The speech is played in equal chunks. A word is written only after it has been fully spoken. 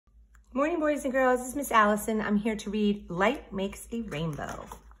Morning, boys and girls. This is Miss Allison. I'm here to read Light Makes a Rainbow.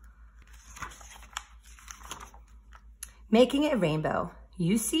 Making a rainbow.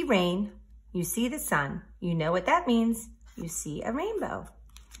 You see rain, you see the sun. You know what that means. You see a rainbow.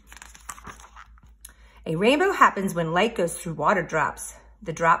 A rainbow happens when light goes through water drops.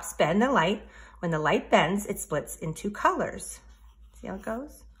 The drops bend the light. When the light bends, it splits into colors. See how it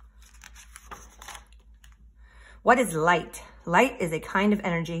goes? What is light? Light is a kind of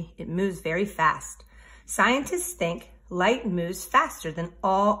energy. It moves very fast. Scientists think light moves faster than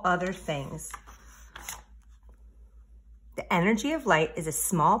all other things. The energy of light is a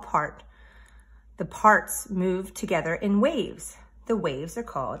small part. The parts move together in waves. The waves are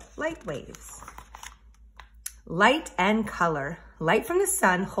called light waves. Light and color. Light from the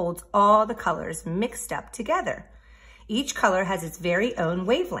sun holds all the colors mixed up together. Each color has its very own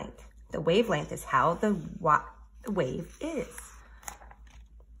wavelength. The wavelength is how the wave is.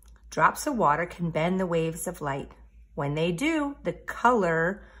 Drops of water can bend the waves of light. When they do, the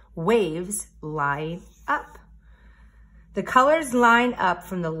color waves line up. The colors line up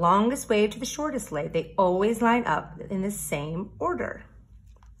from the longest wave to the shortest wave. They always line up in the same order.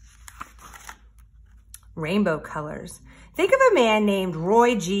 Rainbow colors. Think of a man named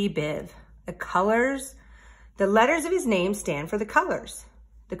Roy G. Biv. The letters of his name stand for the colors.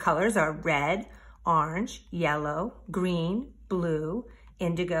 The colors are red, orange, yellow, green, blue,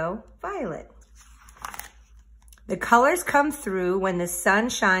 indigo, violet. The colors come through when the sun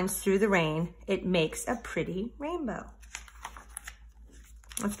shines through the rain. It makes a pretty rainbow.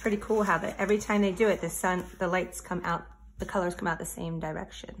 That's pretty cool how every time they do it, the colors come out the same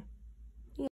direction.